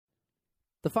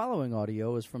The following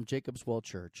audio is from Jacob's Well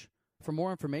Church. For more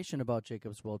information about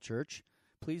Jacob's Well Church,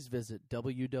 please visit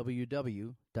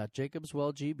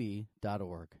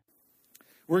www.jacobswellgb.org.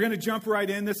 We're going to jump right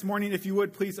in this morning. If you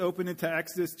would, please open it to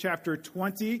Exodus chapter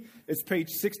 20. It's page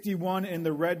 61 in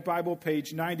the Red Bible,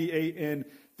 page 98 in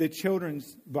the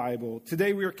Children's Bible.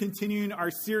 Today we are continuing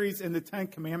our series in the Ten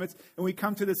Commandments, and we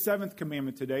come to the seventh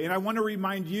commandment today. And I want to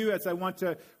remind you, as I want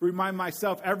to remind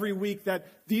myself every week, that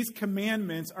these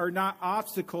commandments are not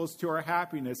obstacles to our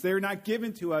happiness. They are not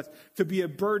given to us to be a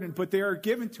burden, but they are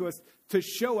given to us to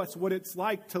show us what it's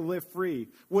like to live free,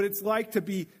 what it's like to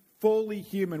be fully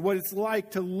human, what it's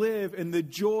like to live in the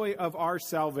joy of our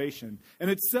salvation. And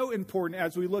it's so important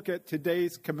as we look at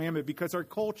today's commandment because our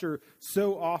culture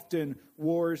so often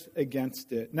wars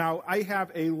against it. Now, I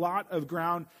have a lot of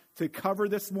ground to cover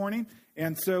this morning,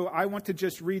 and so I want to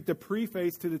just read the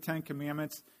preface to the Ten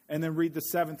Commandments and then read the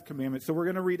seventh commandment. So we're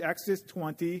going to read Exodus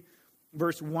 20,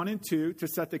 verse 1 and 2 to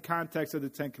set the context of the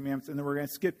Ten Commandments, and then we're going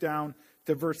to skip down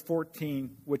to verse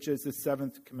 14, which is the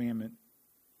seventh commandment.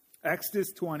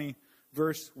 Exodus 20,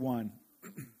 verse 1.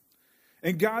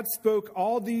 And God spoke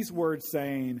all these words,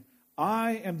 saying,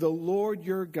 I am the Lord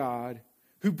your God,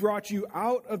 who brought you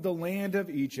out of the land of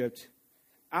Egypt,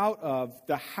 out of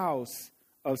the house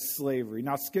of slavery.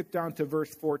 Now skip down to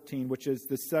verse 14, which is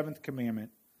the seventh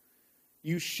commandment.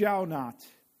 You shall not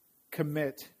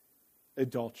commit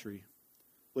adultery.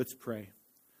 Let's pray.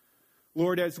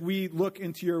 Lord, as we look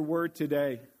into your word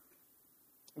today,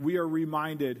 we are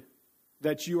reminded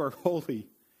that you are holy,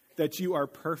 that you are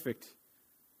perfect,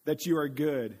 that you are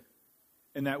good,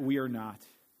 and that we are not.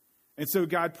 And so,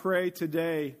 God, pray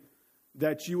today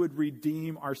that you would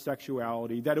redeem our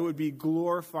sexuality, that it would be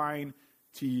glorifying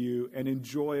to you and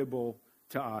enjoyable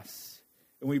to us.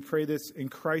 And we pray this in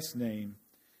Christ's name.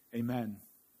 Amen.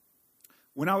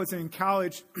 When I was in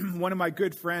college, one of my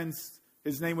good friends,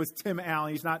 his name was Tim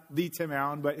Allen. He's not the Tim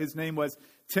Allen, but his name was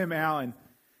Tim Allen.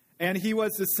 And he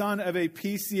was the son of a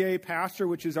PCA pastor,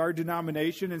 which is our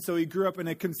denomination. And so he grew up in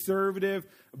a conservative,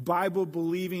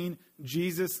 Bible-believing,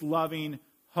 Jesus-loving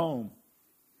home.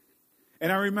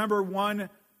 And I remember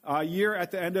one year at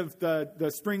the end of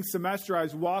the spring semester, I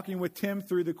was walking with Tim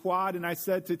through the quad, and I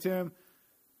said to Tim,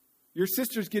 your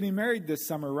sister's getting married this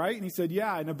summer, right? And he said,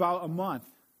 yeah, in about a month.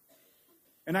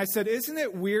 And I said, isn't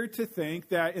it weird to think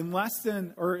that in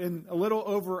a little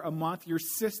over a month, your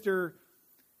sister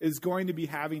is going to be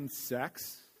having sex?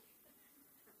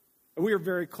 We are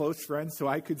very close friends, so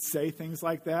I could say things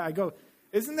like that. I go,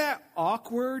 isn't that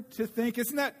awkward to think?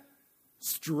 Isn't that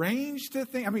strange to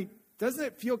think? I mean, doesn't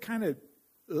it feel kind of,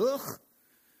 ugh?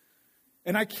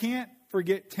 And I can't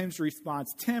forget Tim's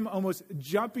response. Tim, almost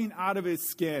jumping out of his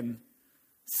skin,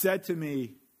 said to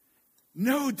me,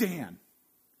 no, Dan,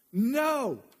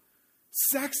 no.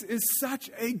 Sex is such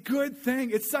a good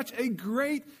thing. It's such a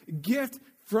great gift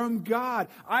from God.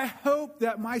 I hope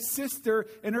that my sister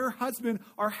and her husband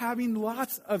are having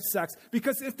lots of sex,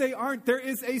 because if they aren't, there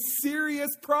is a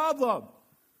serious problem.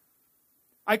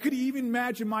 I could even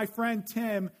imagine my friend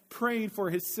Tim praying for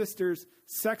his sister's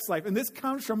sex life. And this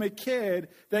comes from a kid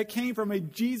that came from a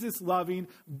Jesus-loving,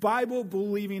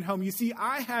 Bible-believing home. You see,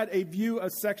 I had a view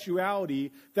of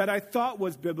sexuality that I thought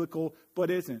was biblical, but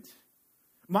isn't.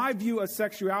 My view of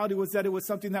sexuality was that it was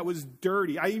something that was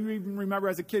dirty. I even remember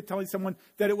as a kid telling someone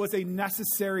that it was a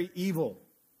necessary evil.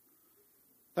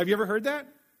 Have you ever heard that?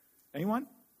 Anyone?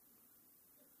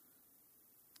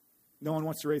 No one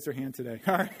wants to raise their hand today.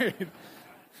 All right.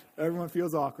 Everyone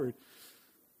feels awkward.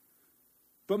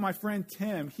 But my friend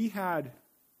Tim, he had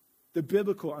the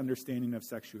biblical understanding of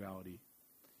sexuality.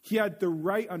 He had the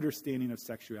right understanding of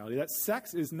sexuality, that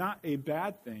sex is not a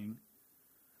bad thing,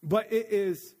 but it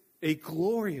is a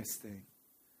glorious thing.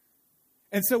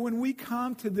 And so when we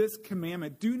come to this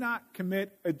commandment, do not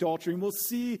commit adultery, and we'll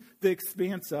see the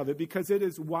expanse of it because it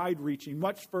is wide-reaching,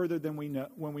 much further than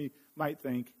we might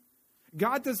think.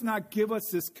 God does not give us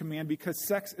this command because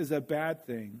sex is a bad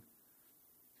thing,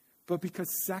 but because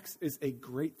sex is a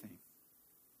great thing.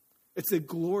 It's a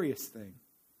glorious thing.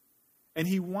 And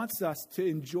he wants us to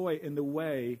enjoy it in the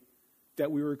way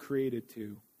that we were created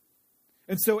to.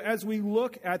 And so as we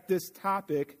look at this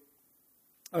topic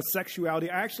of sexuality,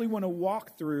 I actually want to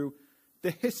walk through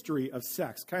the history of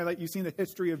sex. Kind of like you've seen the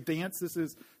history of dance. This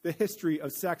is the history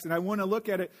of sex. And I want to look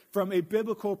at it from a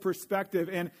biblical perspective.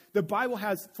 And the Bible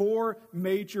has 4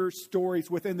 major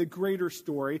stories within the greater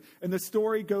story. And the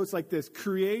story goes like this: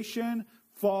 creation,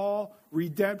 fall,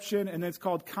 redemption, and then it's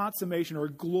called consummation or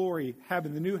glory,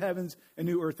 heaven, the new heavens and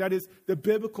new earth. That is the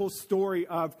biblical story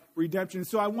of redemption.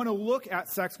 So I want to look at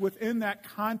sex within that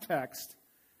context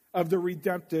of the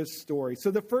redemptive story.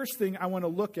 So the first thing I want to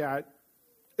look at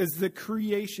is the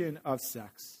creation of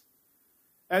sex.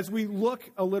 As we look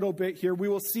a little bit here, we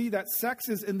will see that sex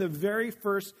is in the very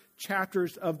first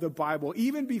chapters of the Bible,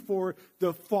 even before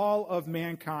the fall of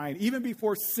mankind, even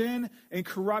before sin and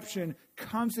corruption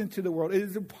comes into the world. It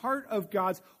is a part of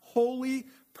God's holy,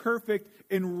 perfect,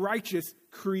 and righteous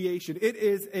creation. It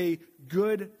is a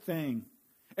good thing.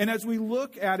 And as we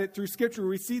look at it through Scripture,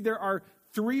 we see there are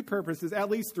three purposes, at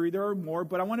least three, there are more,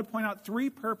 but I want to point out three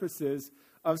purposes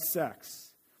of sex.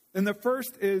 And the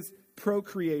first is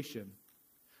procreation.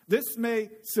 This may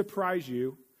surprise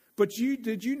you, but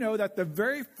did you know that the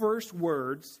very first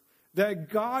words that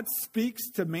God speaks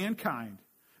to mankind,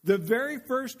 the very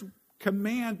first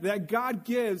command that God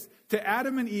gives to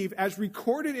Adam and Eve as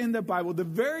recorded in the Bible, the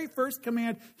very first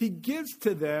command he gives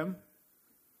to them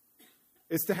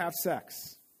is to have sex.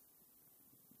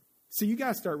 So you got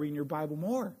to start reading your Bible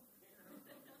more.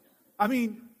 I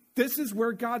mean, this is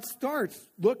where God starts.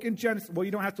 Look in Genesis. Well,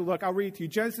 you don't have to look. I'll read it to you.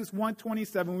 Genesis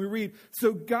 1:27, we read,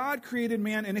 "So God created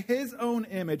man in his own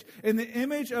image. In the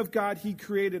image of God, he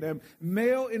created him.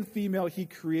 Male and female, he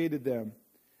created them."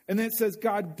 And then it says,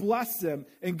 God blessed them,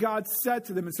 and God said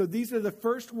to them. And so these are the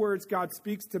first words God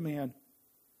speaks to man.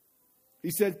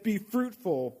 He says, "Be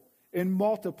fruitful and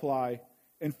multiply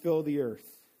and fill the earth."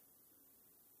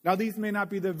 Now, these may not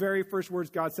be the very first words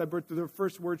God said, but they're the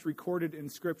first words recorded in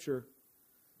Scripture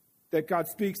that God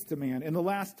speaks to man. And the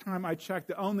last time I checked,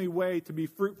 the only way to be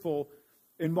fruitful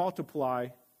and multiply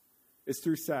is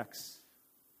through sex.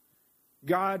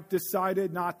 God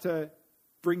decided not to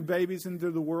bring babies into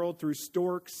the world through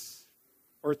storks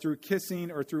or through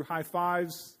kissing or through high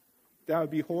fives. That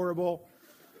would be horrible.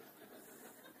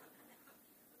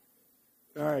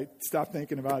 All right, stop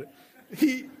thinking about it.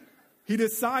 He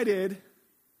decided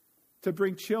to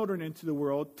bring children into the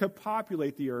world to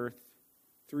populate the earth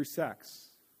through sex.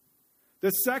 The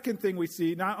second thing we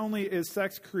see, not only is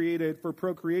sex created for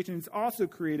procreation, it's also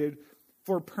created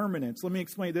for permanence. Let me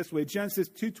explain it this way. Genesis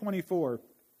 2:24,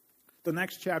 the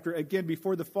next chapter, again,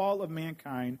 before the fall of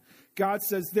mankind, God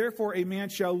says, "Therefore a man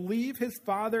shall leave his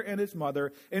father and his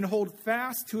mother and hold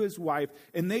fast to his wife,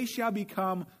 and they shall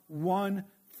become one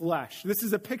flesh." This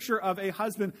is a picture of a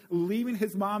husband leaving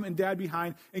his mom and dad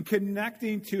behind and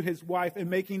connecting to his wife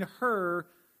and making her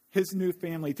his new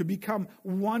family, to become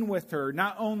one with her,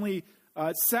 not only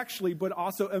sexually, but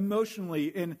also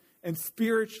emotionally and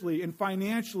spiritually and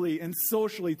financially and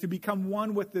socially, to become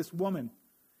one with this woman.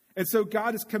 And so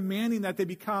God is commanding that they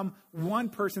become one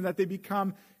person, that they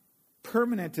become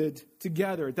permanented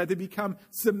together, that they become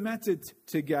cemented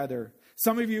together.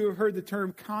 Some of you have heard the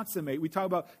term consummate. We talk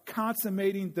about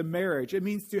consummating the marriage. It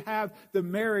means to have the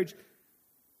marriage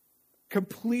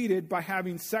completed by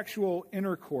having sexual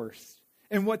intercourse.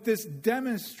 And what this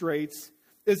demonstrates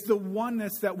is the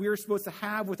oneness that we are supposed to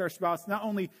have with our spouse, not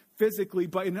only physically,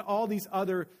 but in all these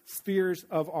other spheres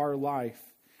of our life.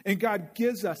 And God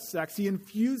gives us sex. He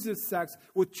infuses sex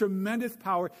with tremendous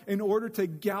power in order to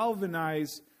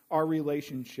galvanize our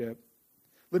relationship.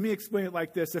 Let me explain it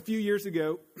like this. A few years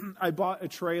ago, I bought a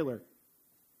trailer.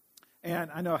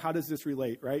 And I know, how does this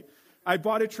relate, right? I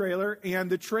bought a trailer, and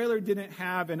the trailer didn't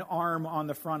have an arm on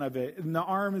the front of it. And the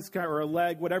arm is kind of, or a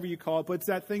leg, whatever you call it, but it's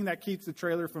that thing that keeps the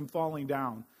trailer from falling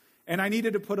down. And I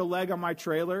needed to put a leg on my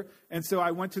trailer. And so I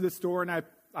went to the store, and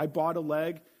I bought a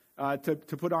leg to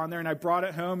put on there. And I brought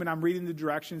it home, and I'm reading the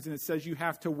directions, and it says you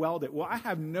have to weld it. Well, I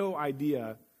have no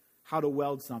idea how to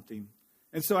weld something.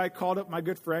 And so I called up my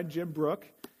good friend, Jim Brook,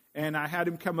 and I had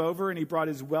him come over, and he brought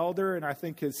his welder and I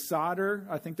think his solder.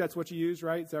 I think that's what you use,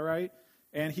 right? Is that right?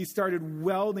 And he started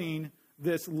welding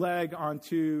this leg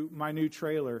onto my new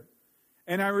trailer.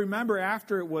 And I remember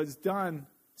after it was done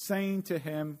saying to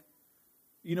him,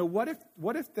 you know, what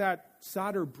if that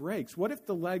solder breaks? What if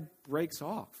the leg breaks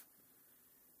off?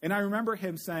 And I remember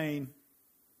him saying,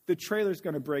 the trailer's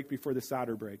going to break before the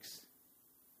solder breaks.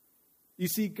 You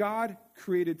see, God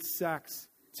created sex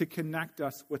to connect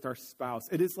us with our spouse.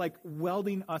 It is like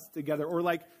welding us together, or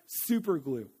like super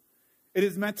glue. It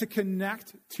is meant to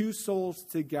connect two souls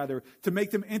together, to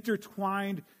make them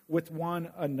intertwined with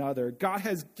one another. God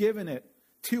has given it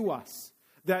to us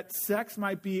that sex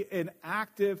might be an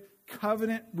active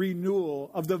covenant renewal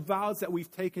of the vows that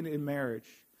we've taken in marriage.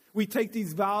 We take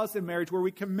these vows in marriage where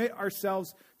we commit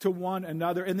ourselves to one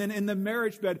another. And then in the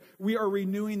marriage bed, we are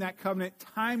renewing that covenant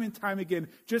time and time again,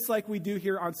 just like we do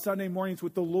here on Sunday mornings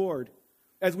with the Lord,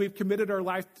 as we've committed our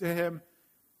life to Him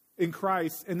in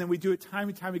Christ. And then we do it time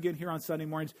and time again here on Sunday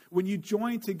mornings. When you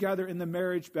join together in the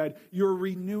marriage bed, you're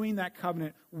renewing that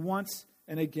covenant once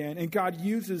and again. And God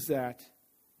uses that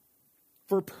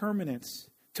for permanence,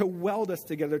 to weld us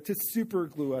together, to super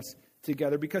glue us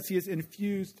together, because He has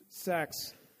infused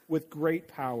sex with great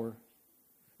power.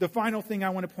 The final thing I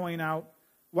want to point out,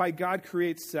 why God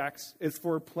creates sex, is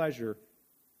for pleasure.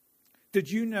 Did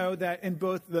you know that in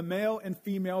both the male and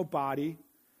female body,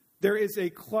 there is a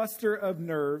cluster of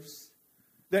nerves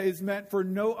that is meant for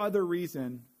no other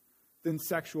reason than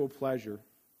sexual pleasure?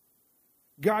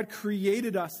 God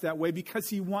created us that way because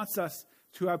he wants us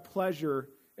to have pleasure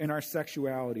in our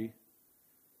sexuality.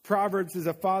 Proverbs is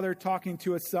a father talking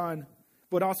to a son,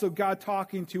 but also God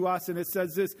talking to us. And it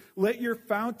says this: let your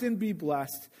fountain be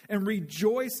blessed and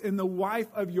rejoice in the wife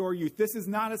of your youth. This is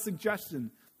not a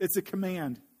suggestion. It's a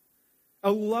command.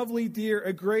 A lovely deer,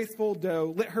 a graceful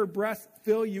doe, let her breast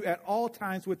fill you at all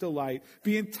times with delight.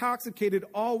 Be intoxicated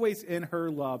always in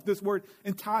her love. This word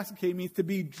intoxicate means to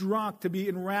be drunk, to be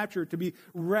enraptured, to be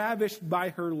ravished by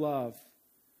her love.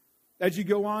 As you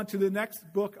go on to the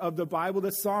next book of the Bible, the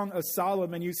Song of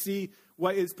Solomon, you see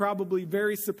what is probably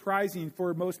very surprising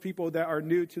for most people that are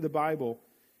new to the Bible.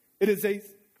 It is a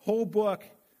whole book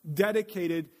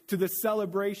dedicated to the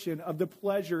celebration of the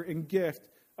pleasure and gift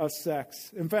of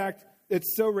sex. In fact,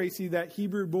 it's so racy that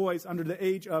Hebrew boys under the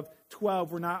age of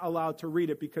 12 were not allowed to read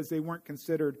it because they weren't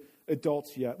considered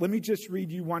adults yet. Let me just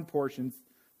read you one portion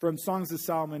from Songs of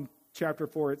Solomon, chapter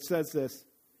 4. It says this: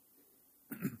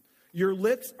 your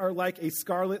lips are like a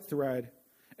scarlet thread,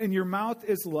 and your mouth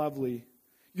is lovely.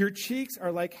 Your cheeks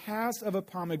are like halves of a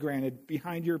pomegranate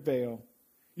behind your veil.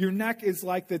 Your neck is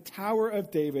like the Tower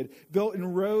of David, built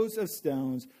in rows of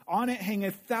stones. On it hang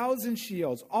 1,000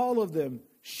 shields, all of them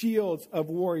shields of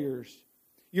warriors.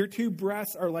 Your two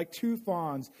breasts are like two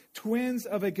fawns, twins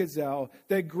of a gazelle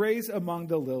that graze among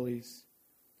the lilies.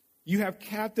 You have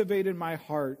captivated my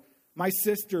heart, my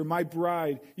sister, my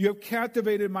bride. You have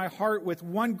captivated my heart with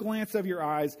one glance of your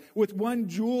eyes, with one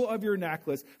jewel of your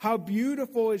necklace. How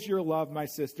beautiful is your love, my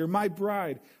sister, my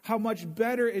bride. How much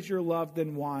better is your love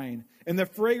than wine, and the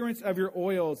fragrance of your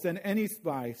oils than any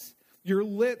spice. Your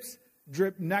lips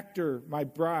drip nectar, my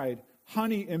bride.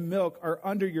 Honey and milk are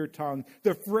under your tongue.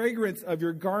 The fragrance of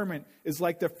your garment is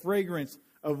like the fragrance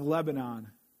of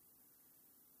Lebanon.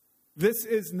 This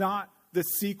is not the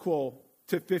sequel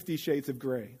to 50 Shades of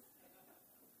Grey.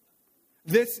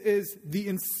 This is the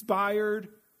inspired,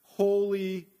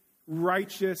 holy,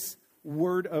 righteous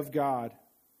Word of God.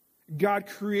 God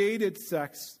created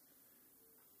sex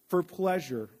for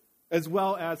pleasure, as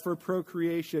well as for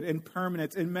procreation and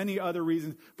permanence and many other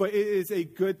reasons. But it is a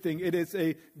good thing. It is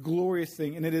a glorious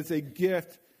thing. And it is a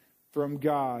gift from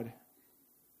God.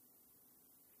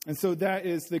 And so that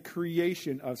is the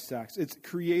creation of sex. It's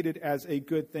created as a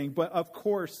good thing. But of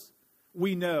course,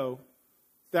 we know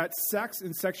that sex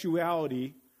and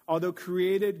sexuality, although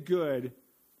created good,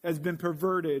 has been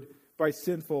perverted by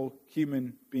sinful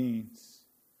human beings.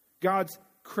 God's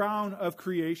crown of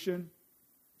creation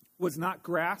was not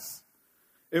grass.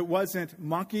 It wasn't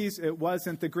monkeys. It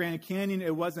wasn't the Grand Canyon.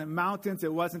 It wasn't mountains.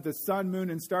 It wasn't the sun, moon,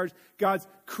 and stars. God's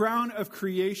crown of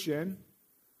creation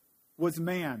was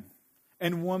man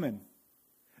and woman.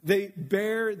 They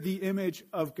bear the image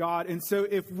of God. And so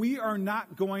if we are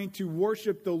not going to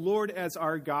worship the Lord as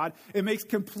our God, it makes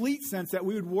complete sense that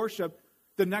we would worship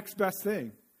the next best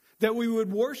thing. That we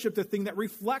would worship the thing that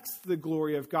reflects the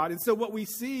glory of God. And so what we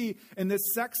see in this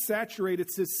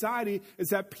sex-saturated society is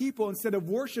that people, instead of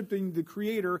worshiping the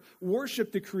Creator,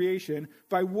 worship the creation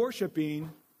by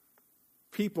worshiping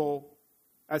people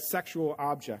as sexual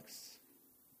objects.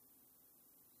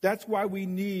 That's why we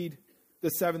need the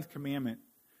seventh commandment,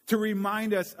 to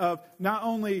remind us of not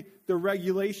only the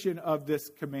regulation of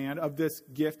this command, of this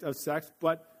gift of sex,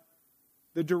 but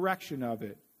the direction of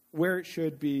it, where it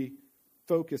should be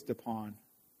focused upon.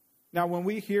 Now, when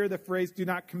we hear the phrase, do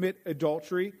not commit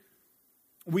adultery,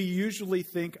 we usually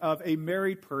think of a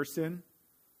married person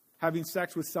having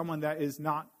sex with someone that is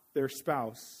not their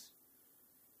spouse.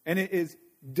 And it is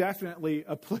definitely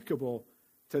applicable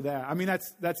to that. I mean,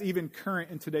 that's even current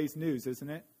in today's news, isn't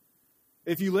it?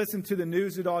 If you listen to the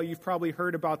news at all, you've probably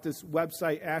heard about this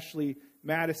website, Ashley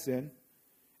Madison.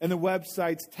 And the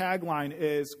website's tagline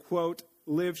is, quote,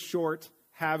 live short,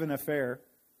 have an affair.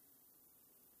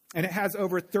 And it has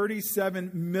over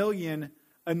 37 million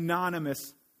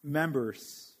anonymous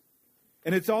members.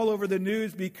 And it's all over the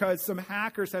news because some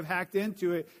hackers have hacked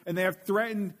into it and they have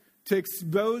threatened to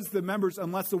expose the members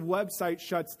unless the website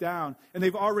shuts down. And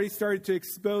they've already started to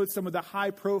expose some of the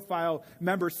high-profile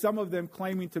members, some of them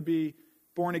claiming to be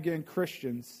born-again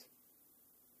Christians.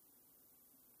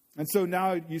 And so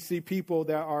now you see people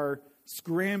that are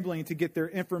scrambling to get their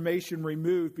information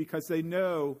removed because they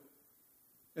know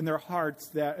in their hearts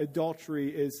that adultery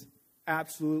is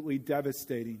absolutely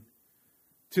devastating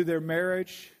to their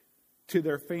marriage, to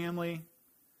their family,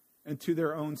 and to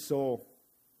their own soul.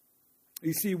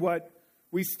 You see, what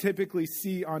we typically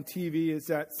see on TV is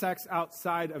that sex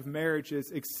outside of marriage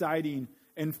is exciting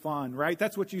and fun, right?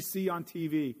 That's what you see on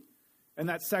TV. And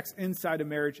that sex inside of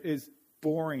marriage is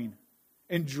boring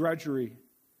and drudgery.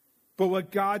 But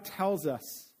what God tells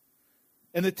us,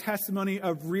 and the testimony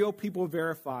of real people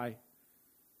verify,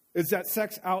 is that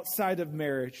sex outside of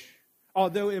marriage,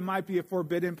 although it might be a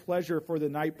forbidden pleasure for the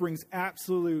night, brings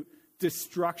absolute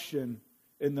destruction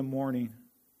in the morning.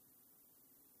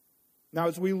 Now,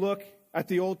 as we look at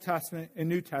the Old Testament and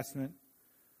New Testament,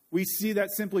 we see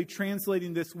that simply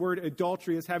translating this word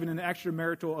adultery as having an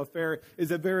extramarital affair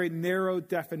is a very narrow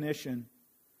definition.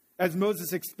 As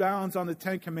Moses expounds on the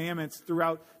Ten Commandments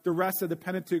throughout the rest of the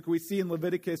Pentateuch, we see in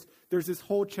Leviticus, there's this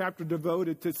whole chapter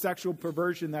devoted to sexual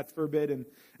perversion that's forbidden.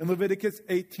 In Leviticus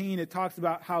 18, it talks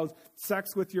about how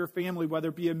sex with your family, whether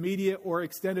it be immediate or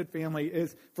extended family,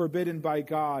 is forbidden by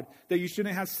God. That you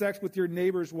shouldn't have sex with your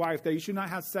neighbor's wife. That you should not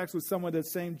have sex with someone of the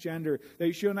same gender. That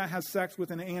you should not have sex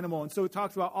with an animal. And so it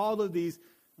talks about all of these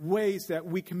ways that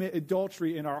we commit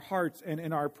adultery in our hearts and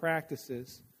in our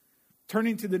practices.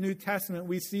 Turning to the New Testament,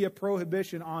 we see a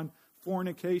prohibition on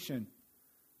fornication.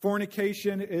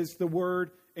 Fornication is the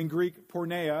word in Greek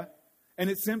porneia, and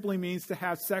it simply means to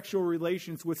have sexual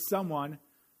relations with someone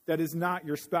that is not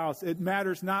your spouse. It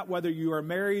matters not whether you are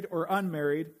married or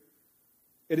unmarried.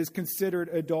 It is considered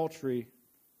adultery.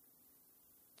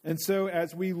 And so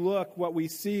as we look, what we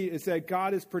see is that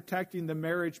God is protecting the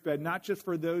marriage bed, not just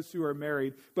for those who are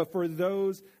married, but for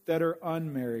those that are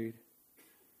unmarried.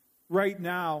 Right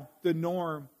now, the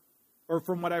norm, or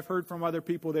from what I've heard from other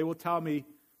people, they will tell me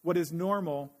what is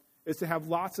normal is to have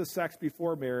lots of sex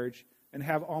before marriage and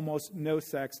have almost no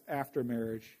sex after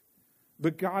marriage.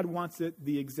 But God wants it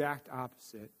the exact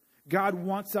opposite. God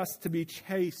wants us to be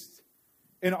chaste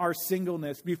in our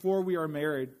singleness before we are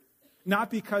married, not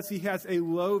because he has a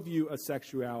low view of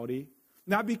sexuality,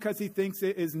 not because he thinks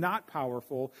it is not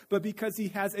powerful, but because he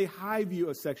has a high view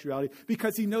of sexuality,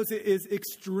 because he knows it is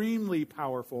extremely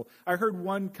powerful. I heard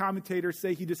one commentator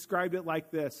say, he described it like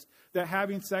this, that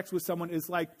having sex with someone is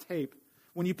like tape.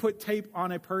 When you put tape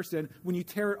on a person, when you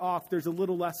tear it off, there's a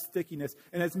little less stickiness.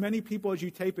 And as many people as you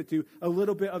tape it to, a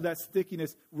little bit of that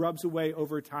stickiness rubs away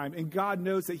over time. And God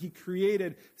knows that he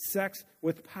created sex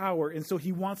with power, and so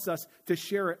he wants us to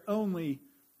share it only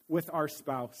with our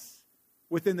spouse,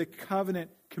 within the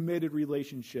covenant-committed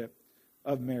relationship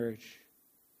of marriage.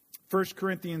 1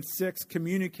 Corinthians 6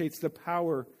 communicates the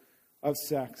power of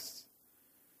sex.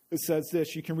 It says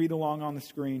this, you can read along on the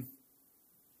screen.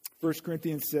 1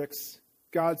 Corinthians 6,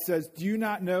 God says, "Do you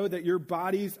not know that your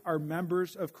bodies are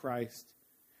members of Christ?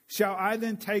 Shall I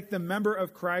then take the member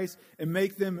of Christ and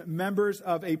make them members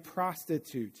of a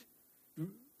prostitute?"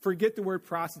 Forget the word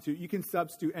prostitute. You can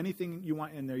substitute anything you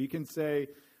want in there. You can say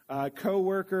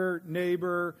co-worker,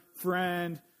 neighbor,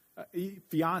 friend,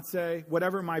 fiance,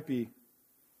 whatever it might be.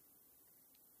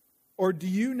 "Or do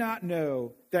you not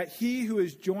know that he who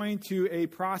is joined to a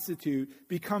prostitute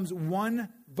becomes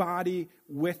one body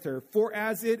with her? For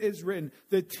as it is written,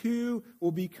 the two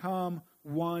will become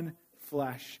one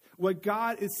flesh." What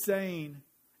God is saying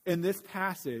in this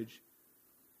passage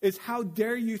is, how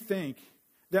dare you think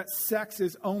that sex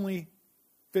is only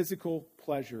physical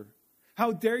pleasure?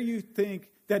 How dare you think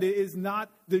that it is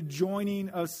not the joining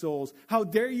of souls? How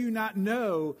dare you not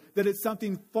know that it's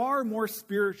something far more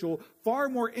spiritual, far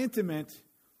more intimate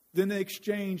than the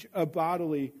exchange of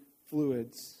bodily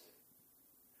fluids?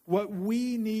 What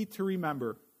we need to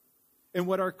remember, and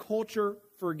what our culture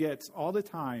forgets all the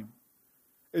time,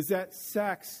 is that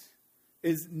sex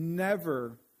is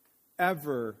never,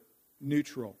 ever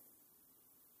neutral.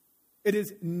 It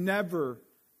is never,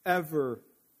 ever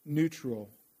neutral.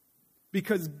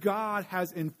 Because God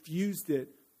has infused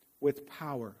it with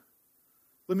power.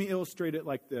 Let me illustrate it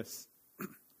like this.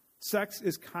 Sex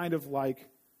is kind of like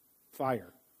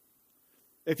fire.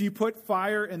 If you put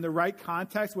fire in the right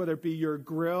context, whether it be your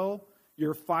grill,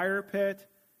 your fire pit,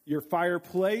 your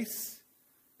fireplace,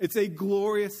 it's a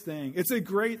glorious thing. It's a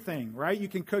great thing, right? You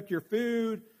can cook your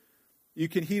food. You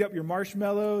can heat up your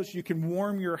marshmallows. You can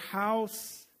warm your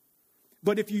house.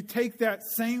 But if you take that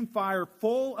same fire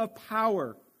full of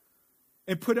power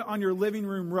and put it on your living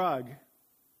room rug,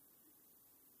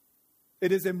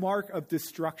 it is a mark of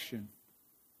destruction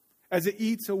as it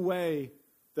eats away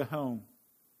the home.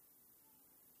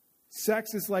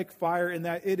 Sex is like fire in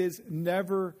that it is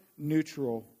never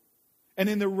neutral. And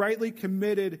in the rightly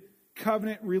committed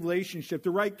covenant relationship, the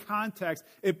right context,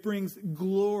 it brings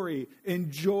glory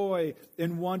and joy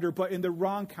and wonder. But in the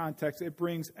wrong context, it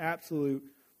brings absolute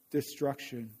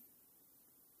destruction.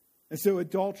 And so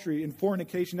adultery and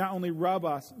fornication not only rob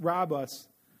us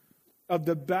of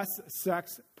the best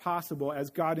sex possible as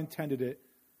God intended it,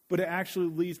 but it actually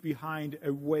leaves behind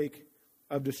a wake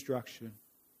of destruction.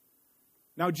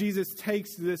 Now, Jesus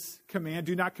takes this command,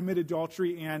 do not commit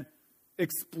adultery, and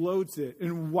explodes it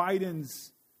and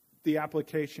widens the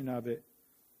application of it.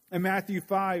 In Matthew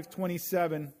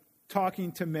 5:27,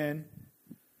 talking to men,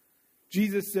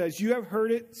 Jesus says, you have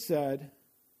heard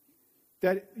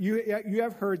that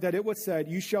it was said,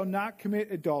 you shall not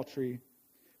commit adultery.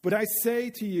 But I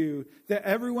say to you that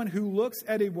everyone who looks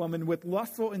at a woman with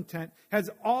lustful intent has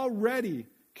already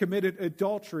committed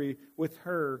adultery with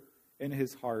her in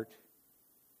his heart.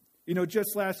 You know,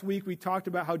 just last week we talked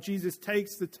about how Jesus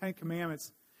takes the 10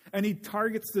 Commandments and he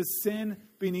targets the sin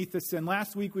beneath the sin.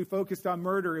 Last week we focused on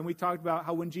murder, and we talked about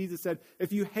how when Jesus said,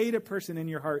 if you hate a person in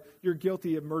your heart, you're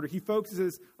guilty of murder. He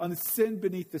focuses on the sin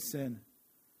beneath the sin.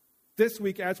 This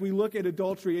week, as we look at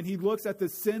adultery and he looks at the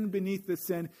sin beneath the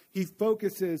sin, he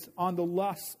focuses on the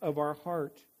lusts of our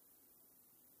heart.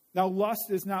 Now, lust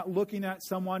is not looking at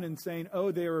someone and saying,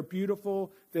 oh, they are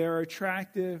beautiful, they are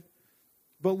attractive.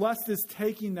 But lust is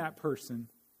taking that person,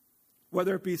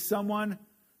 whether it be someone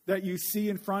that you see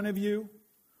in front of you,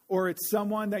 or it's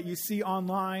someone that you see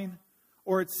online,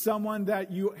 or it's someone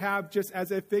that you have just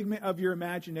as a figment of your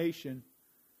imagination,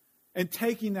 and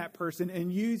taking that person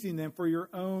and using them for your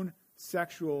own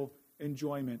sexual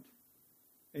enjoyment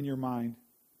in your mind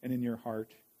and in your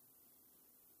heart.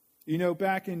 You know,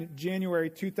 back in January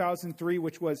 2003,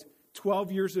 which was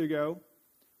 12 years ago,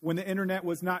 when the internet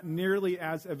was not nearly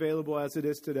as available as it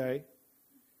is today,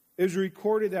 it was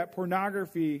recorded that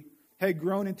pornography had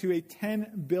grown into a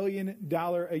 $10 billion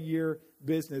a year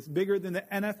business, bigger than the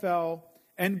NFL,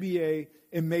 NBA,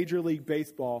 and Major League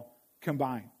Baseball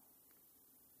combined.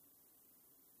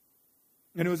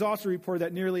 And it was also reported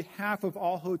that nearly half of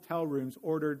all hotel rooms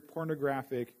ordered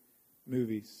pornographic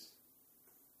movies.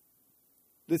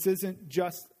 This isn't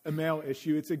just a male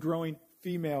issue, it's a growing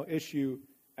female issue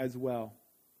as well.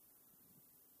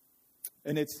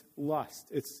 And it's lust,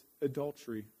 it's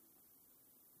adultery.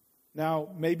 Now,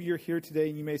 maybe you're here today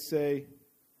and you may say,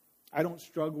 I don't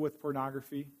struggle with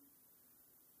pornography,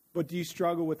 but do you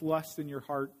struggle with lust in your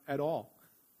heart at all?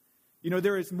 You know,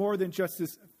 there is more than just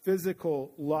this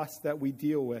physical lust that we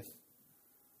deal with.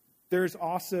 There's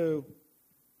also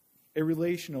a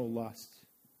relational lust,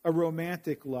 a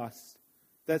romantic lust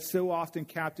that so often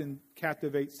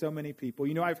captivates so many people.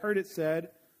 You know, I've heard it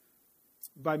said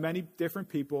by many different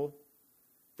people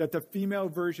that the female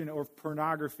version of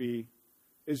pornography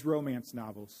is romance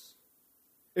novels.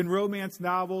 In romance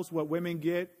novels, what women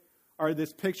get are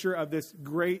this picture of this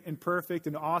great and perfect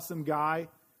and awesome guy.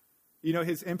 You know,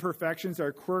 his imperfections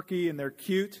are quirky and they're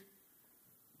cute.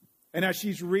 And as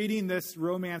she's reading this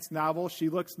romance novel, she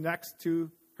looks next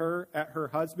to her at her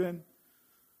husband,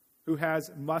 who has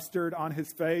mustard on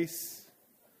his face,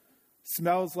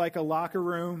 smells like a locker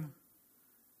room,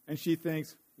 and she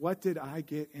thinks, what did I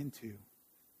get into?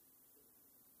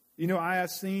 You know, I have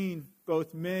seen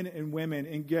both men and women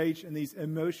engage in these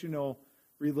emotional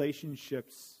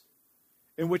relationships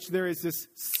in which there is this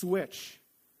switch.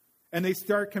 And they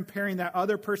start comparing that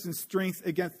other person's strength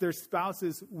against their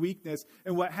spouse's weakness.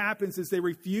 And what happens is they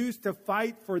refuse to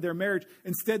fight for their marriage.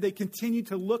 Instead, they continue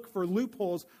to look for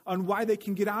loopholes on why they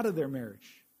can get out of their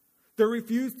marriage. They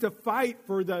refuse to fight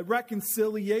for the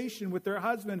reconciliation with their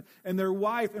husband and their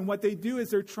wife. And what they do is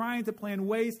they're trying to plan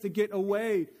ways to get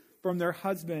away from their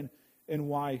husband and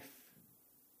wife.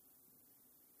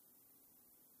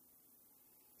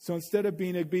 So instead of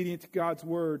being obedient to God's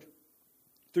word,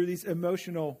 through these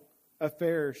emotional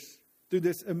affairs, through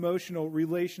this emotional,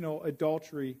 relational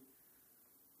adultery,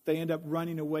 they end up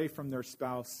running away from their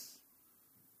spouse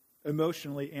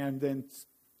emotionally and then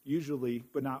usually,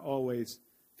 but not always,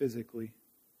 physically.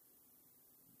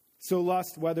 So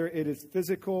lust, whether it is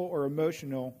physical or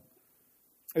emotional,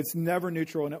 it's never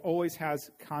neutral and it always has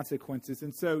consequences.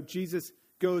 And so Jesus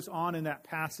goes on in that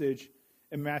passage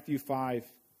in Matthew 5,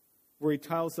 where he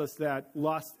tells us that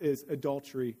lust is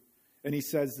adultery. And he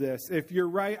says this, if your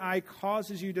right eye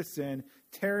causes you to sin,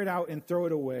 tear it out and throw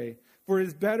it away. For it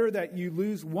is better that you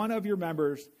lose one of your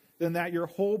members than that your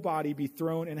whole body be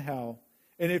thrown in hell.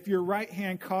 And if your right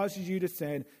hand causes you to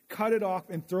sin, cut it off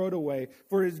and throw it away.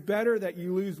 For it is better that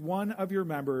you lose one of your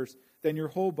members than your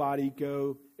whole body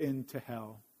go into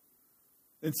hell.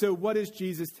 And so what is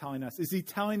Jesus telling us? Is he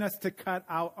telling us to cut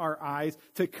out our eyes,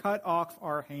 to cut off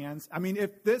our hands? I mean,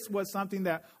 if this was something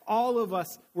that all of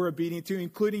us were obedient to,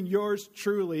 including yours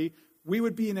truly, we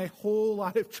would be in a whole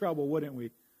lot of trouble, wouldn't we?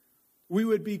 We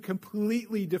would be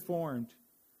completely deformed.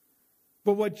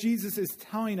 But what Jesus is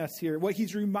telling us here, what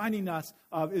he's reminding us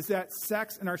of, is that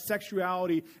sex and our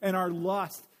sexuality and our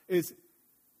lust is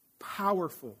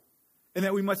powerful and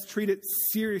that we must treat it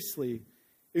seriously.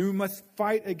 And we must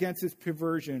fight against its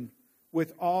perversion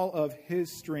with all of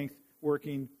his strength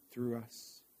working through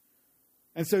us.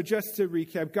 And so just to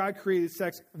recap, God created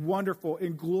sex wonderful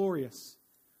and glorious,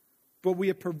 but we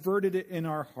have perverted it in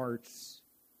our hearts.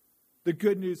 The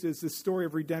good news is the story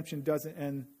of redemption doesn't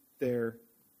end there.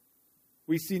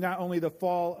 We see not only the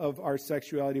fall of our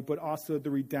sexuality, but also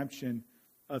the redemption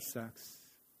of sex.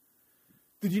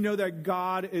 Did you know that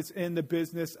God is in the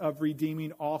business of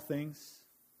redeeming all things,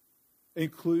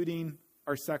 including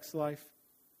our sex life?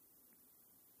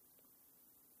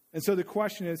 And so the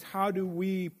question is, how do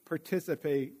we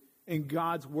participate in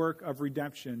God's work of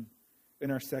redemption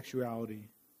in our sexuality?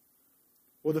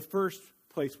 Well, the first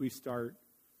place we start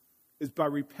is by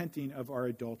repenting of our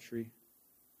adultery.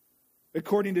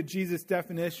 According to Jesus'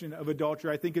 definition of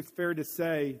adultery, I think it's fair to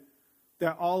say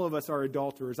that all of us are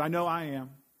adulterers. I know I am.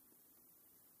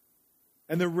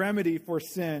 And the remedy for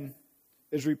sin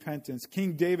is repentance.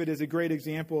 King David is a great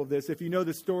example of this. If you know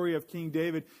the story of King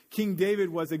David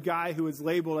was a guy who was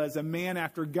labeled as a man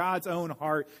after God's own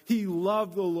heart. He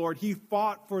loved the Lord. He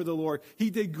fought for the Lord. He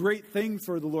did great things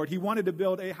for the Lord. He wanted to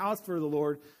build a house for the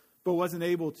Lord, but wasn't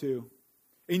able to.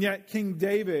 And yet King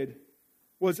David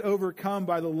was overcome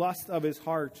by the lust of his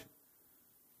heart.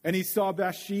 And he saw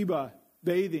Bathsheba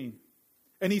bathing.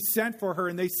 And he sent for her,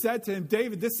 and they said to him,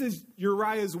 David, this is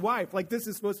Uriah's wife. Like, this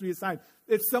is supposed to be a sign.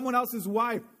 It's someone else's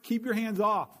wife. Keep your hands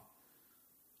off.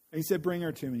 And he said, bring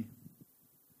her to me.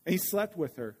 And he slept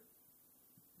with her.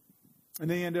 And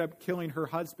they ended up killing her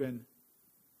husband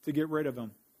to get rid of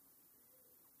him.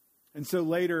 And so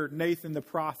later, Nathan the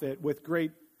prophet, with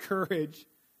great courage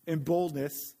and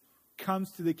boldness,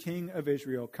 comes to the king of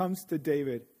Israel, comes to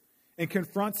David, and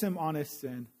confronts him on his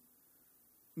sin.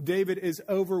 David is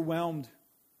overwhelmed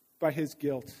by his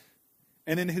guilt.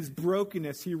 And in his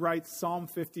brokenness, he writes Psalm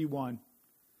 51,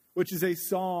 which is a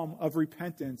psalm of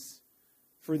repentance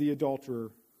for the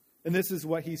adulterer. And this is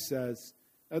what he says.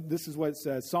 This is what it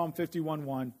says, Psalm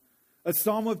 51:1. A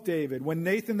psalm of David, when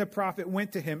Nathan the prophet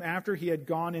went to him after he had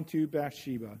gone into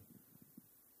Bathsheba.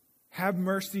 Have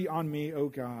mercy on me, O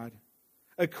God.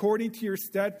 According to your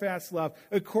steadfast love,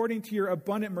 according to your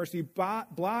abundant mercy,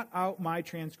 blot out my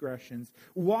transgressions.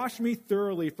 Wash me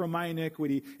thoroughly from my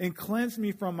iniquity and cleanse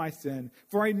me from my sin.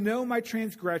 For I know my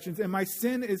transgressions, and my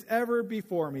sin is ever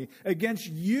before me. Against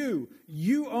you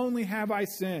only have I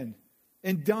sinned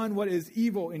and done what is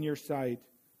evil in your sight.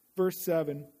 Verse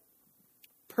 7,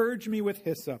 purge me with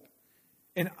hyssop,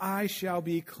 and I shall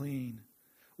be clean.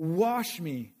 Wash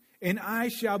me, and I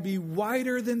shall be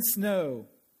whiter than snow.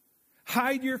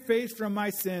 Hide your face from my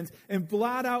sins and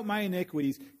blot out my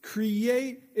iniquities.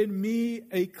 Create in me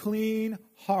a clean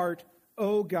heart,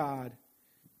 O God,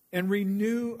 and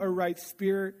renew a right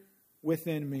spirit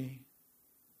within me.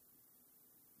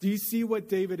 Do you see what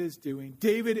David is doing?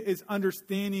 David is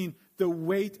understanding the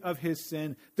weight of his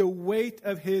sin, the weight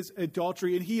of his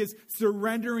adultery, and he is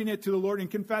surrendering it to the Lord and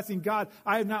confessing, God,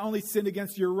 I have not only sinned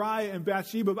against Uriah and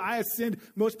Bathsheba, but I have sinned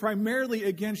most primarily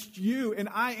against you, and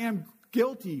I am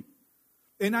guilty.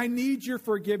 And I need your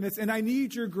forgiveness, and I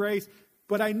need your grace,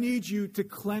 but I need you to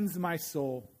cleanse my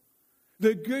soul.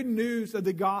 The good news of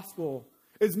the gospel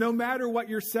is no matter what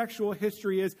your sexual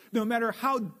history is, no matter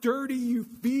how dirty you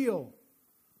feel,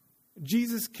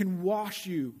 Jesus can wash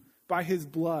you by his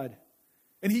blood,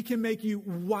 and he can make you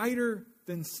whiter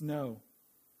than snow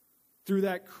through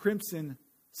that crimson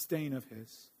stain of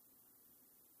his.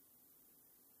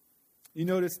 You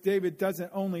notice David doesn't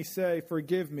only say,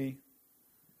 forgive me,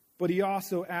 but he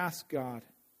also asked God,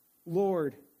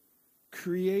 Lord,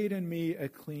 create in me a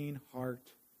clean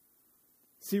heart.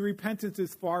 See, repentance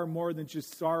is far more than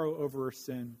just sorrow over our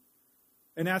sin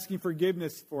and asking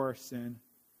forgiveness for our sin.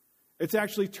 It's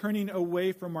actually turning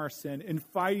away from our sin and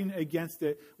fighting against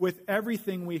it with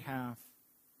everything we have.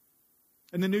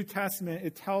 In the New Testament,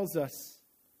 it tells us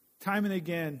time and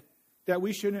again that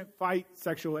we shouldn't fight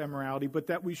sexual immorality, but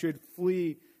that we should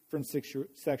flee from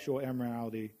sexual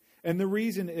immorality. And the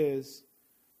reason is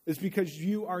because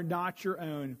you are not your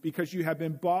own, because you have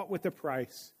been bought with a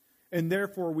price, and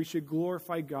therefore we should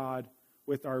glorify God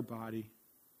with our body.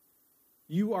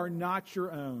 You are not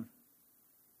your own.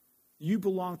 You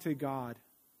belong to God.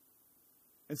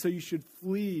 And so you should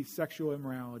flee sexual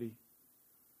immorality.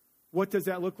 What does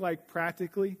that look like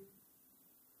practically?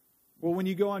 Well, when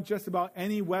you go on just about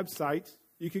any website,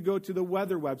 you could go to the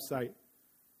weather website,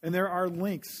 and there are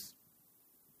links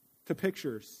to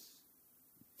pictures.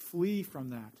 Flee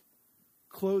from that.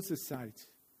 Close the site.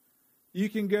 You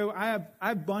can go, I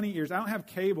have bunny ears. I don't have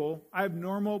cable. I have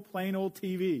normal, plain old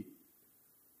TV.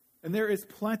 And there is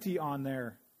plenty on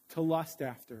there to lust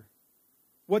after.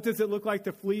 What does it look like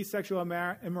to flee sexual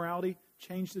immorality?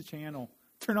 Change the channel.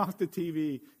 Turn off the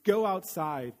TV. Go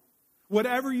outside.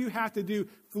 Whatever you have to do,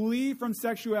 flee from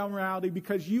sexual immorality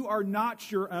because you are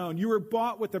not your own. You were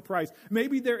bought with a price.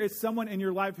 Maybe there is someone in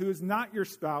your life who is not your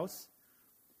spouse,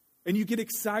 and you get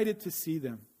excited to see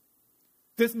them.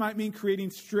 This might mean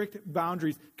creating strict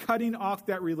boundaries, cutting off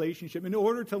that relationship in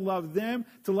order to love them,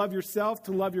 to love yourself,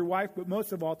 to love your wife, but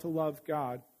most of all, to love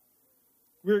God.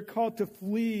 We're called to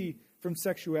flee from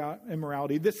sexual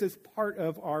immorality. This is part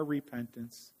of our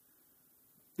repentance.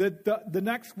 The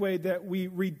next way that we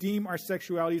redeem our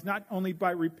sexuality is not only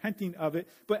by repenting of it,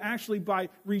 but actually by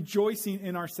rejoicing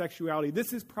in our sexuality.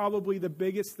 This is probably the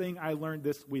biggest thing I learned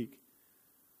this week.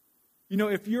 You know,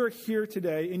 if you're here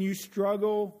today and you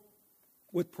struggle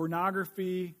with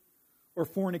pornography or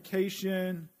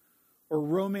fornication or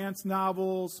romance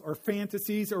novels or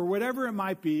fantasies or whatever it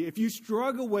might be, if you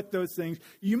struggle with those things,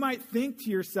 you might think to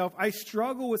yourself, I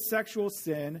struggle with sexual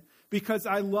sin because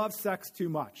I love sex too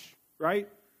much, right?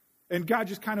 And God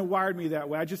just kind of wired me that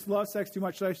way. I just love sex too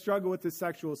much, so I struggle with this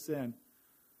sexual sin.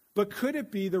 But could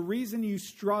it be the reason you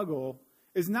struggle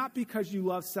is not because you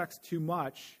love sex too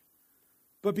much,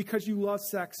 but because you love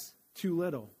sex too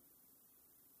little?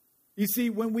 You see,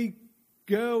 when we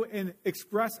go and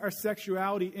express our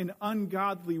sexuality in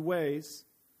ungodly ways,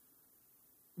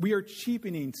 we are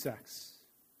cheapening sex.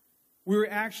 We're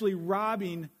actually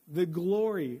robbing the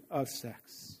glory of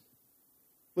sex.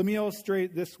 Let me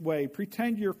illustrate it this way.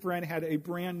 Pretend your friend had a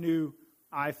brand new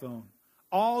iPhone.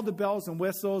 All the bells and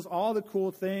whistles, all the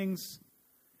cool things.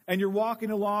 And you're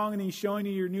walking along and he's showing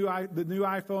you the new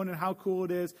iPhone and how cool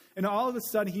it is. And all of a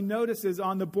sudden he notices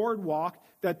on the boardwalk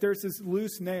that there's this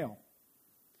loose nail.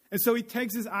 And so he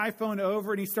takes his iPhone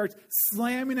over and he starts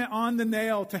slamming it on the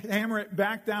nail to hammer it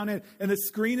back down in. And the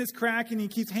screen is cracking. He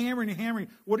keeps hammering and hammering.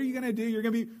 What are you going to do? You're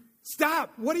going to be,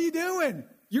 stop. What are you doing?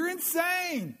 You're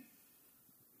insane.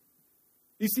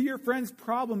 You see, your friend's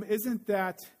problem isn't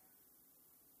that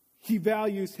he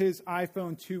values his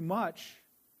iPhone too much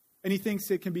and he thinks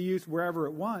it can be used wherever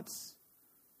it wants.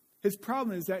 His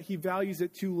problem is that he values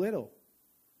it too little.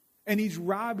 And he's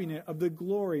robbing it of the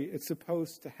glory it's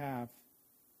supposed to have.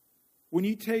 When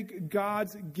you take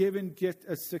God's given gift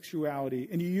of sexuality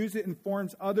and you use it in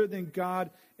forms other than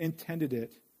God intended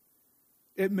it,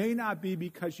 it may not be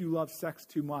because you love sex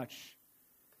too much.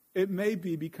 It may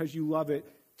be because you love it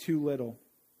too little.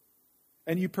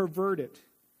 And you pervert it.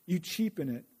 You cheapen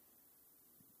it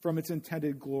from its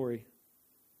intended glory.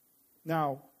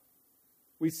 Now,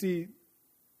 we see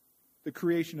the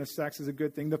creation of sex as a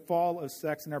good thing, the fall of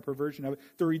sex and our perversion of it,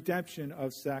 the redemption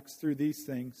of sex through these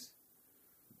things.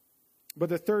 But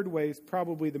the third way is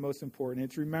probably the most important.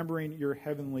 It's remembering your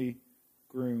heavenly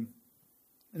groom.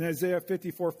 In Isaiah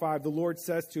 54:5, the Lord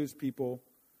says to his people,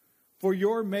 "For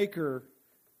your maker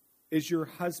is your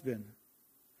husband.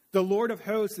 The Lord of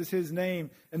hosts is his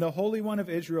name, and the Holy One of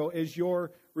Israel is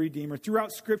your Redeemer."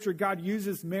 Throughout Scripture, God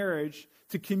uses marriage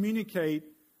to communicate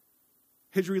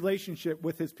his relationship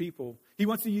with his people. He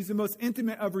wants to use the most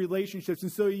intimate of relationships,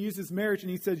 and so he uses marriage, and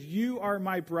he says, "You are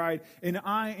my bride, and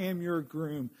I am your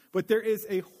groom." But there is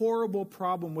a horrible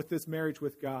problem with this marriage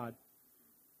with God.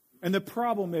 And the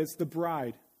problem is the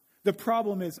bride. The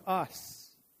problem is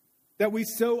us. That we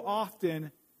so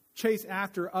often chase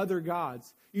after other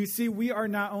gods. You see, we are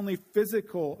not only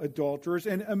physical adulterers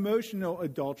and emotional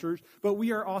adulterers, but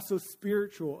we are also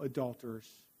spiritual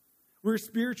adulterers. We're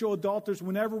spiritual adulterers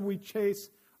whenever we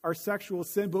chase our sexual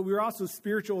sin, but we're also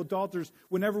spiritual adulterers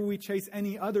whenever we chase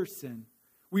any other sin.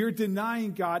 We are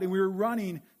denying God and we are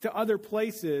running to other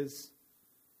places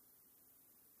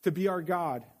to be our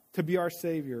God, to be our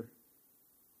Savior.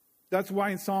 That's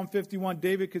why in Psalm 51,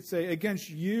 David could say, "Against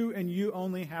you and you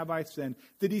only have I sinned."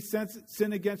 Did he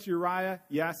sin against Uriah?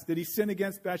 Yes. Did he sin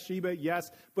against Bathsheba?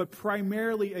 Yes. But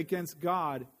primarily against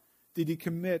God did he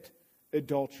commit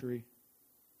adultery.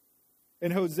 In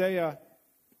Hosea,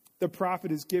 the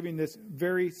prophet is giving this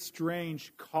very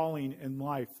strange calling in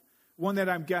life, one that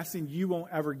I'm guessing you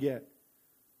won't ever get.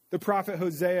 The prophet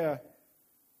Hosea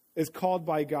is called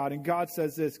by God, and God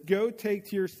says this, "Go take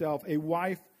to yourself a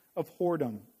wife of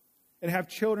whoredom, and have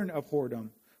children of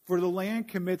whoredom, for the land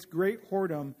commits great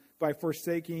whoredom by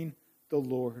forsaking the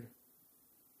Lord."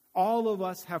 All of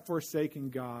us have forsaken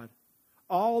God.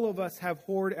 All of us have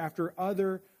whored after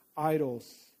other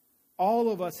idols.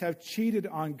 All of us have cheated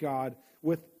on God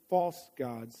with false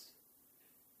gods.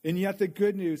 And yet the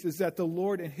good news is that the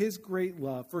Lord, in his great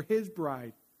love for his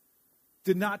bride,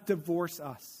 did not divorce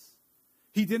us.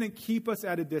 He didn't keep us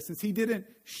at a distance. He didn't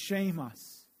shame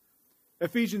us.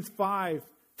 Ephesians 5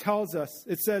 tells us,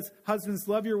 it says, "Husbands,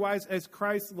 love your wives as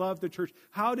Christ loved the church."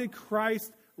 How did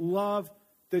Christ love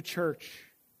the church.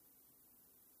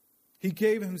 He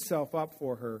gave himself up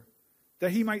for her,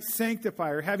 that he might sanctify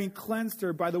her, having cleansed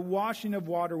her by the washing of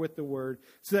water with the word,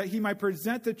 so that he might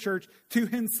present the church to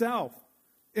himself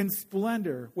in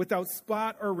splendor, without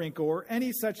spot or wrinkle or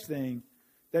any such thing,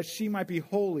 that she might be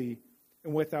holy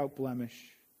and without blemish.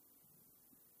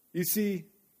 You see,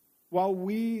 while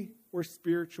we were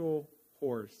spiritual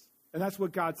whores, and that's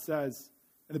what God says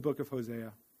in the book of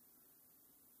Hosea,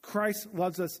 Christ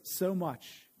loves us so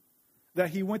much that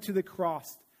he went to the cross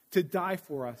to die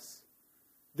for us,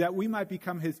 that we might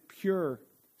become his pure,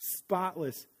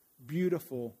 spotless,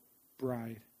 beautiful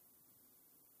bride.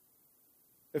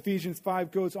 Ephesians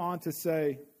 5 goes on to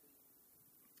say,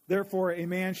 therefore a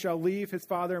man shall leave his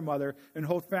father and mother and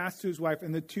hold fast to his wife,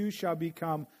 and the two shall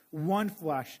become one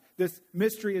flesh. This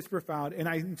mystery is profound, and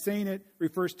I'm saying it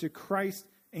refers to Christ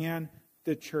and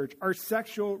the church. Our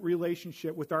sexual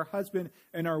relationship with our husband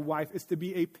and our wife is to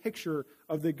be a picture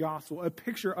of the gospel, a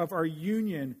picture of our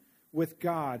union with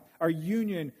God, our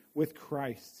union with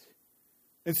Christ.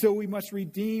 And so we must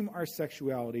redeem our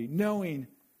sexuality, knowing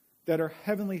that our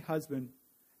heavenly husband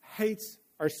hates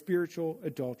our spiritual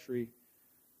adultery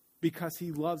because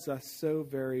he loves us so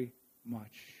very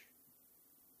much.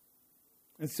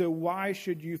 And so why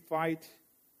should you fight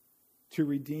to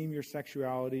redeem your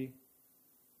sexuality?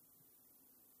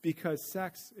 Because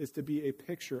sex is to be a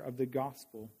picture of the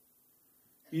gospel.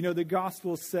 You know, the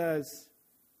gospel says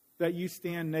that you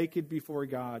stand naked before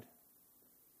God.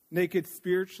 Naked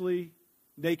spiritually,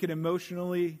 naked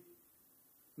emotionally,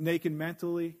 naked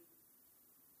mentally.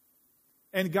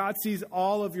 And God sees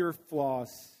all of your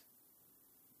flaws.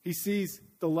 He sees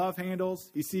the love handles.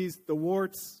 He sees the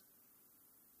warts.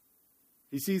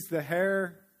 He sees the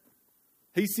hair.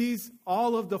 He sees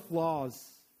all of the flaws.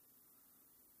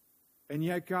 And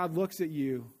yet God looks at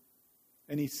you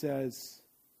and he says,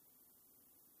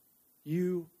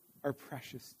 you are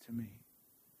precious to me.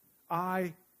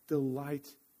 I delight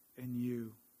in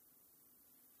you.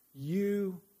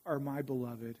 You are my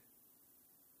beloved.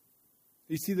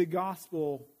 You see, the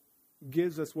gospel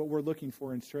gives us what we're looking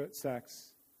for in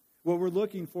sex. What we're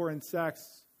looking for in sex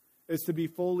is to be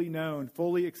fully known,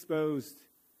 fully exposed,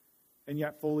 and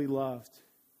yet fully loved.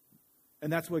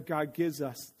 And that's what God gives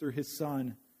us through his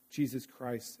Son, Jesus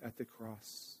Christ, at the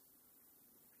cross.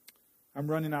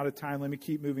 I'm running out of time. Let me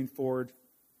keep moving forward.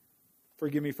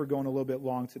 Forgive me for going a little bit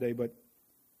long today, but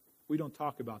we don't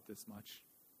talk about this much.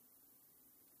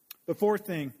 The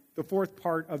fourth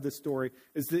part of the story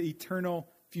is the eternal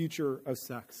future of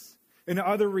sex. In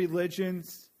other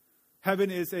religions,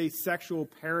 heaven is a sexual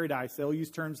paradise. They'll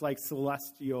use terms like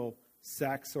celestial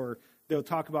sex, or they'll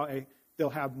talk about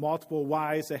they'll have multiple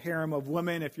wives, a harem of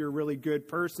women if you're a really good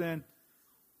person.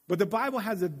 But the Bible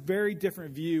has a very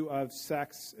different view of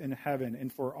sex in heaven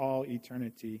and for all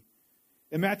eternity.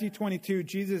 In Matthew 22,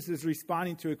 Jesus is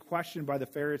responding to a question by the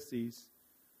Pharisees.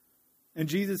 And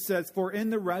Jesus says, for in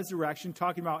the resurrection,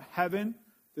 talking about heaven,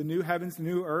 the new heavens,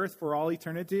 new earth for all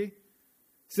eternity,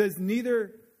 says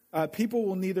people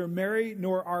will neither marry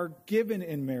nor are given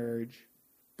in marriage,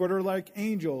 but are like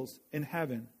angels in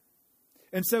heaven.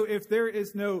 And so if there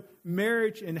is no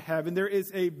marriage in heaven, there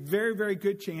is a very, very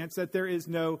good chance that there is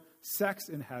no sex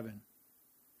in heaven.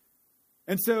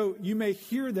 And so you may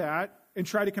hear that and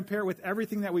try to compare it with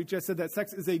everything that we've just said, that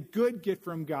sex is a good gift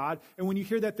from God. And when you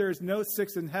hear that there is no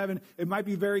sex in heaven, it might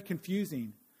be very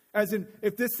confusing. As in,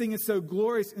 if this thing is so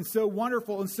glorious and so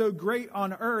wonderful and so great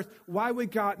on earth, why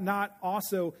would God not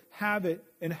also have it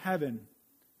in heaven?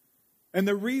 And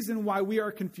the reason why we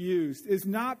are confused is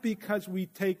not because we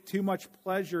take too much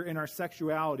pleasure in our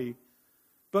sexuality,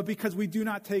 but because we do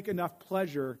not take enough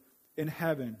pleasure in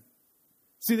heaven.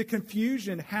 See, the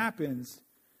confusion happens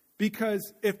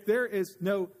because if there is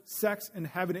no sex in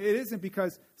heaven, it isn't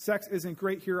because sex isn't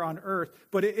great here on earth,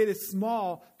 but it is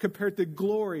small compared to the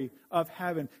glory of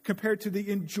heaven, compared to the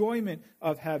enjoyment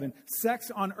of heaven. Sex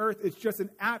on earth is just an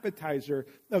appetizer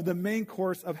of the main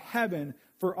course of heaven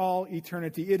for all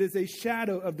eternity. It is a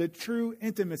shadow of the true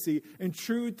intimacy and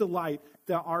true delight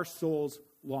that our souls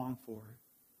long for.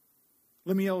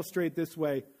 Let me illustrate this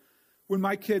way. When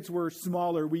my kids were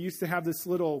smaller, we used to have this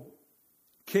little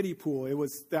kiddie pool. It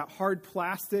was that hard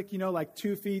plastic, like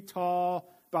 2 feet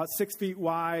tall, about 6 feet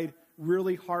wide,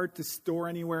 really hard to store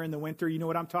anywhere in the winter. You know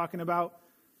what I'm talking about?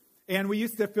 And we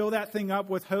used to fill that thing up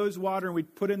with hose water, and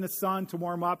we'd put it in the sun to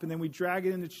warm up, and then we'd drag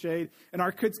it in the shade. And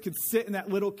our kids could sit in that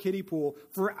little kiddie pool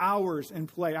for hours and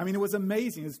play. I mean, it was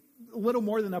amazing. It was a little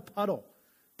more than a puddle.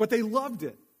 But they loved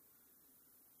it.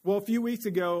 Well, a few weeks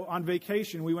ago on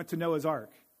vacation, we went to Noah's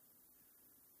Ark.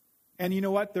 And you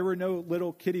know what? There were no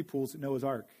little kiddie pools at Noah's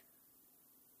Ark.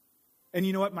 And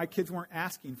you know what? My kids weren't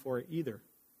asking for it either.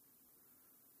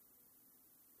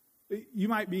 You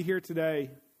might be here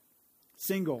today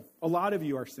single. A lot of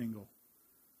you are single.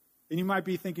 And you might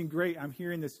be thinking, great, I'm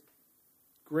hearing this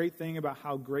great thing about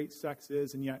how great sex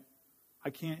is, and yet I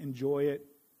can't enjoy it.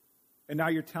 And now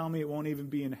you're telling me it won't even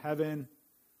be in heaven.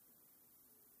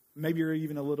 Maybe you're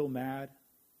even a little mad.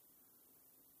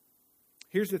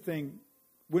 Here's the thing.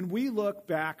 When we look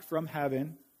back from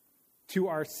heaven to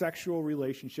our sexual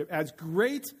relationship, as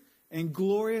great and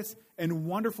glorious and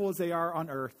wonderful as they are on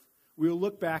earth, we will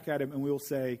look back at them and we will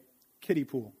say, kiddie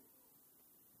pool.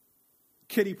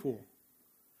 Kiddie pool.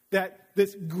 That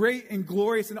this great and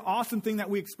glorious and awesome thing that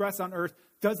we express on earth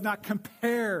does not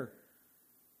compare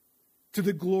to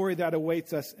the glory that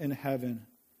awaits us in heaven.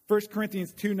 1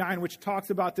 Corinthians 2:9, which talks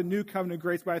about the new covenant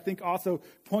grace, but I think also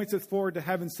points us forward to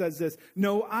heaven, says this: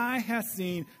 no eye has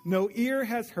seen, no ear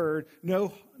has heard,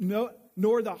 nor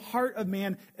the heart of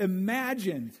man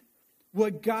imagined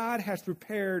what God has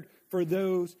prepared for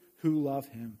those who love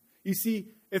him. You see,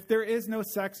 if there is no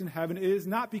sex in heaven, it is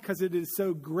not because it is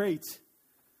so great,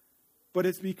 but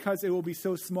it's because it will be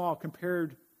so small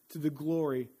compared to the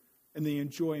glory and the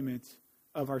enjoyment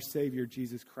of our Savior,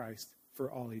 Jesus Christ,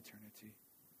 for all eternity.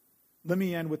 Let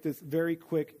me end with this very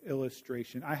quick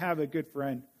illustration. I have a good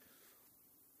friend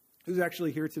who's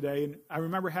actually here today, and I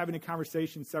remember having a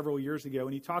conversation several years ago,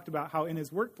 and he talked about how in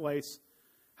his workplace,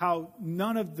 how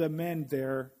none of the men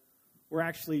there were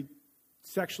actually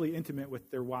sexually intimate with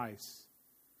their wives.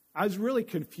 I was really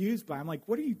confused by it. I'm like,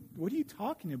 what are you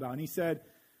talking about? And he said,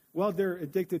 well, they're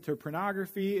addicted to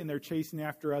pornography, and they're chasing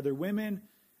after other women,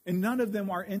 and none of them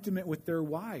are intimate with their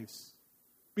wives,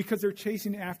 because they're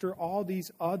chasing after all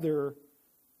these other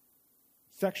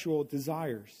sexual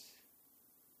desires.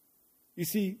 You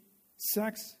see,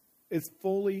 sex is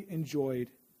fully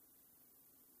enjoyed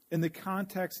in the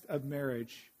context of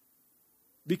marriage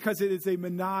because it is a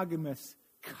monogamous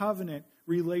covenant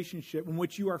relationship in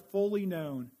which you are fully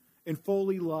known and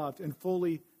fully loved and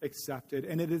fully accepted.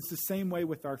 And it is the same way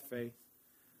with our faith.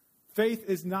 Faith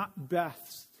is not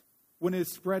best when it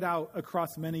is spread out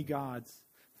across many gods.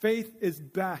 Faith is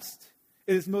best.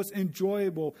 It is most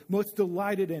enjoyable, most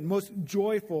delighted in, most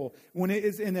joyful when it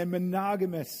is in a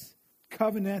monogamous,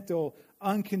 covenantal,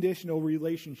 unconditional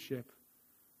relationship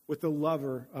with the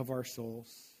lover of our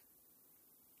souls.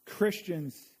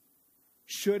 Christians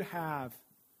should have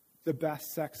the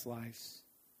best sex lives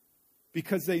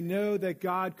because they know that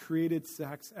God created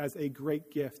sex as a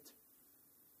great gift.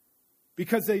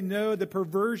 Because they know the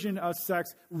perversion of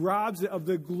sex robs it of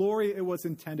the glory it was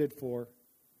intended for.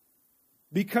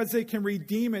 Because they can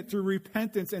redeem it through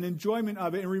repentance and enjoyment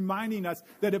of it and reminding us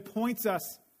that it points us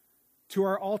to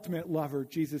our ultimate lover,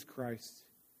 Jesus Christ.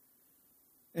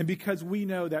 And because we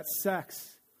know that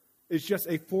sex is just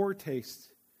a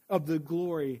foretaste of the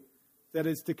glory that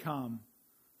is to come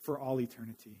for all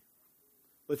eternity.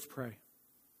 Let's pray.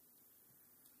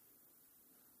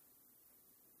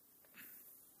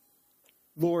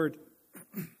 Lord,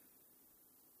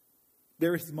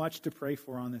 there is much to pray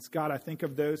for on this. God, I think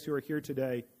of those who are here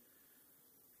today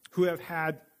who have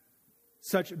had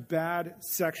such bad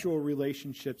sexual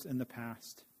relationships in the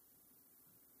past.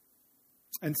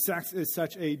 And sex is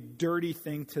such a dirty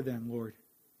thing to them, Lord.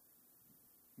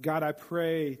 God, I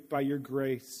pray by your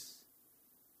grace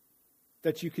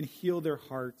that you can heal their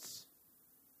hearts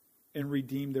and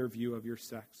redeem their view of your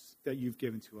sex that you've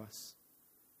given to us.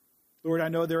 Lord, I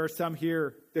know there are some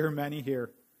here, there are many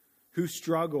here, who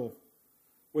struggle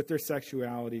with their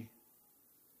sexuality.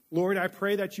 Lord, I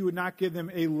pray that you would not give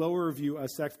them a lower view of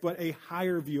sex, but a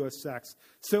higher view of sex,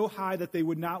 so high that they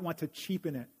would not want to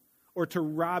cheapen it or to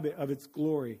rob it of its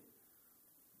glory.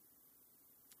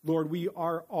 Lord, we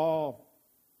are all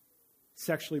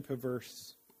sexually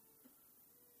perverse.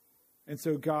 And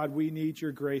so, God, we need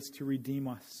your grace to redeem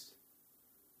us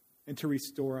and to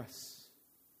restore us.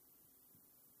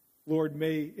 Lord,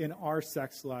 may in our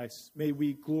sex lives, may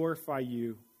we glorify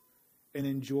you and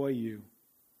enjoy you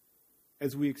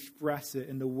as we express it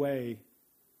in the way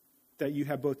that you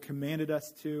have both commanded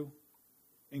us to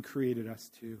and created us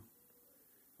to.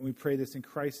 And we pray this in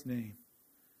Christ's name.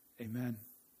 Amen.